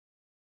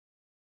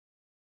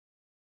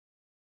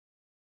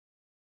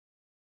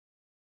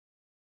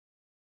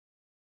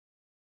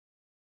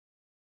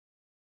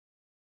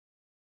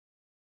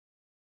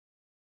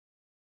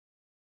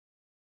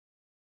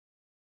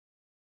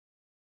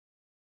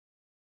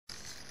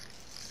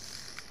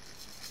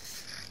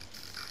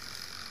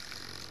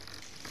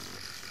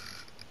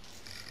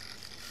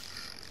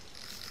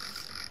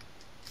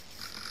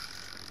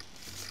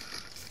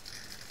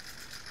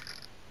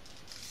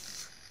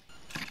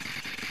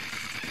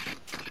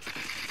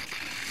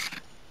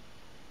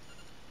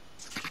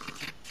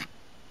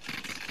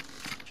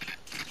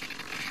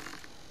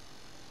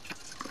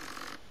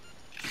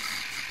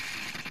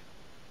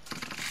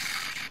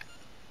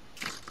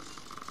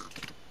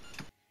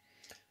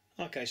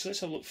Okay, so let's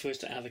have a look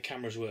first at how the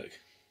cameras work.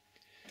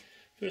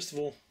 First of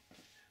all,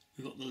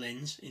 we've got the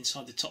lens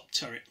inside the top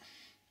turret.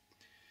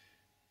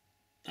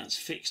 That's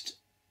fixed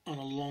on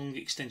a long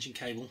extension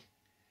cable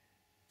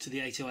to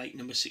the 808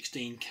 number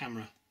 16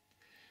 camera.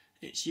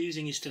 It's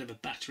using, instead of a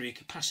battery, a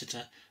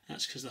capacitor.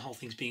 That's because the whole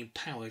thing's being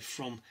powered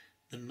from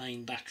the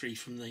main battery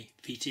from the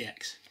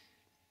VTX.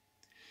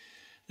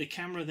 The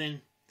camera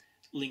then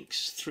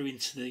links through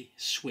into the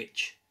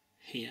switch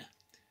here.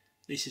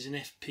 This is an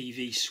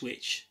FPV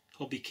switch,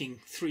 HobbyKing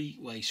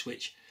 3-way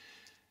switch,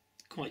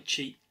 quite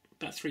cheap,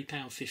 about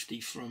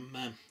 £3.50 from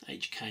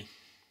HK.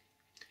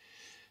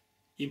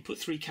 You can put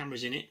 3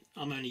 cameras in it.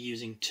 I'm only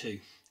using 2.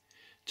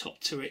 Top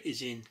turret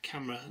is in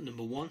camera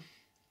number 1.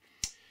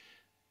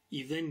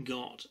 You've then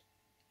got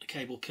a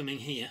cable coming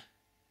here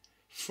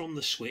from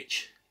the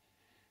switch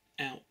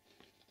out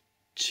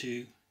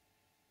to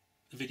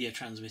the video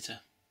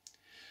transmitter.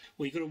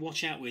 What you've got to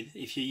watch out with,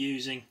 if you're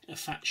using a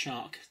Fat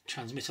Shark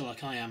transmitter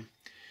like I am,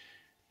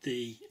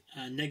 the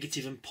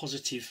negative and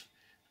positive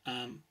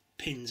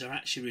pins are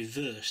actually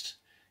reversed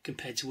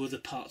compared to other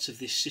parts of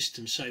this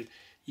system, so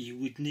you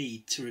would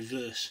need to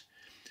reverse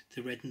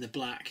the red and the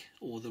black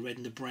or the red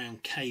and the brown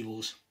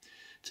cables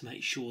to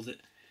make sure that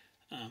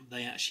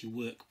they actually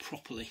work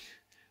properly.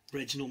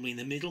 Red's normally in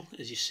the middle,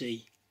 as you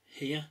see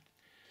here.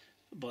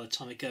 By the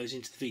time it goes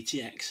into the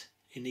VTX,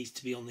 it needs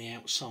to be on the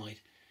outside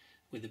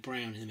with the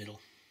brown in the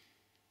middle.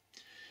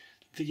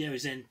 The video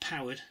is then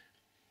powered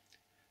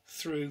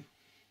through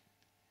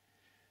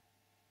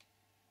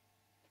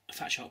a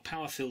Fat Shark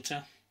power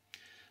filter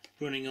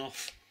running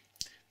off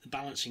the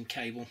balancing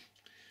cable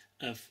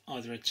of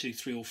either a 2,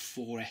 3 or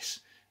 4S.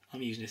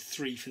 I'm using a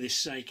 3 for this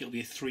sake. It'll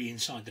be a 3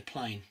 inside the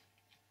plane.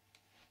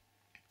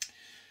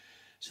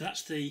 So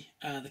that's the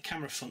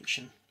camera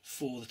function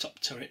for the top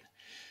turret.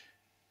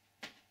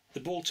 The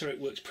ball turret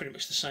works pretty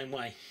much the same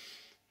way.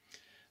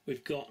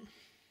 We've got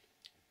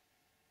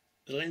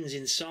the lens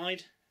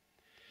inside.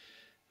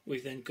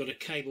 We've then got a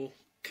cable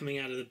coming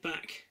out of the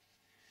back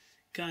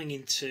going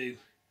into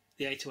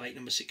the 808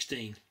 number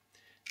 16.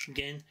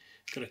 Again,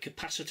 got a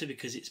capacitor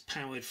because it's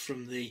powered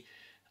from the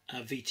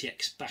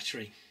VTX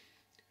battery.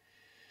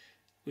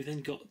 We've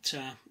then got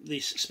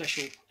this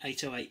special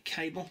 808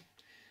 cable,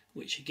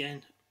 which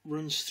again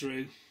runs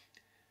through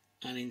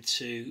and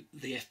into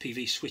the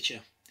FPV switcher.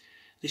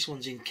 This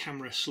one's in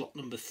camera slot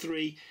number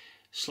 3,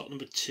 slot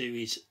number 2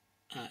 is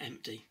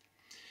empty.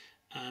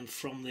 And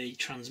from the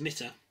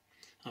transmitter,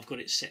 I've got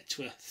it set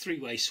to a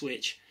 3-way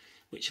switch,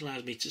 which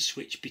allows me to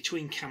switch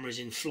between cameras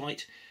in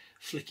flight,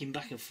 flicking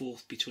back and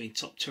forth between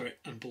top turret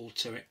and ball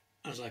turret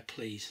as I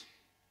please.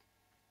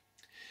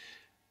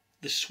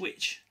 The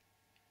switch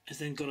has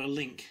then got a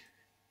link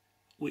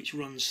which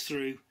runs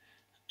through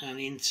and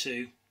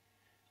into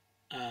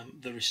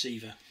the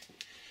receiver.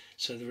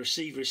 So the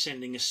receiver is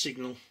sending a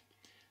signal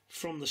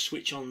from the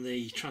switch on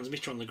the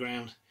transmitter on the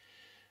ground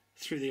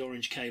through the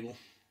orange cable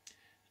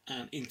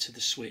and into the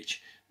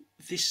switch.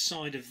 This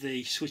side of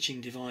the switching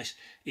device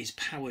is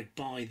powered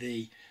by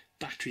the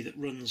battery that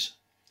runs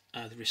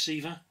the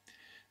receiver.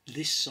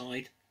 This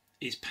side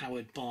is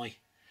powered by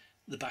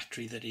the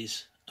battery that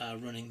is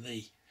running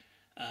the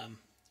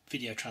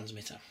video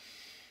transmitter.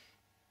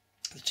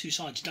 The two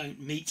sides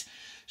don't meet,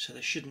 so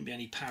there shouldn't be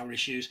any power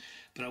issues,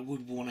 but I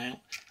would warn out,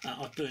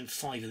 I've burned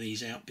 5 of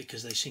these out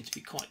because they seem to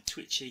be quite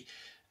twitchy.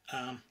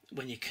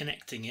 When you're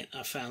connecting it,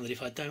 I found that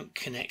if I don't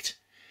connect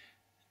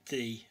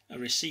the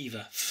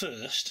receiver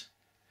first,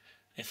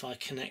 if I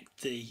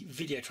connect the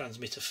video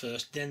transmitter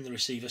first, then the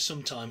receiver,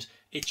 sometimes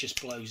it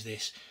just blows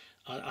this.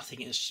 I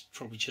think it's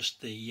probably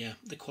just the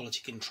quality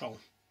control.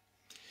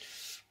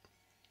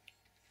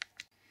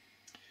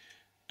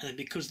 And then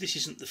because this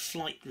isn't the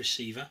flight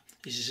receiver,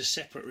 this is a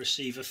separate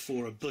receiver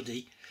for a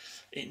buddy,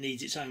 it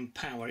needs its own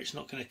power. It's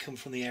not going to come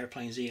from the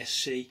airplane's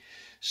ESC.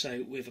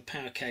 So with a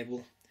power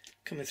cable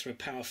coming through a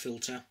power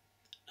filter,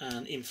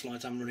 and in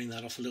flight I'm running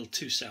that off a little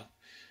 2-cell.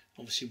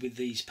 Obviously with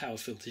these power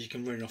filters you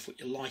can run it off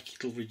what you like.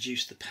 It'll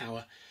reduce the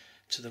power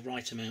to the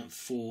right amount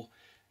for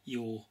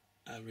your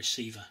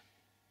receiver.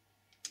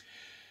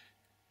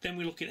 Then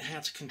we look at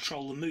how to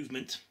control the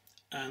movement,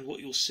 and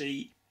what you'll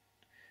see,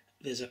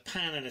 there's a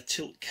pan and a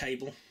tilt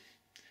cable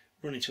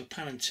running to a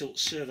pan and tilt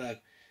servo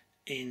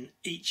in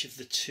each of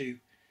the 2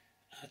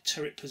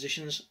 turret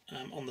positions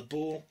on the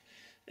ball.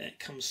 It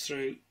comes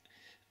through,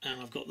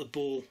 and I've got the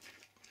ball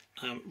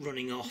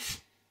running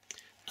off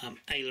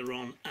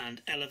aileron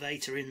and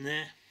elevator in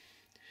there,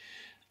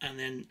 and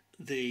then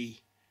the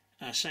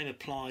same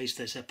applies.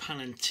 There's a pan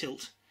and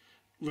tilt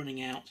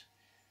running out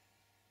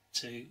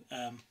to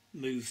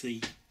move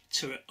the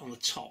turret on the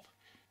top,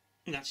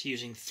 and that's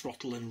using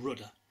throttle and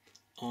rudder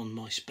on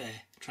my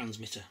spare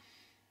transmitter.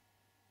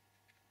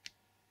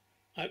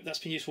 I hope that's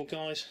been useful,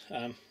 guys.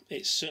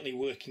 It's certainly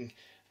working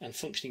and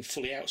functioning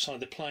fully outside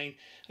the plane.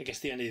 I guess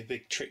the only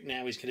big trick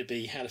now is going to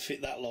be how to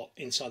fit that lot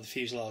inside the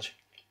fuselage.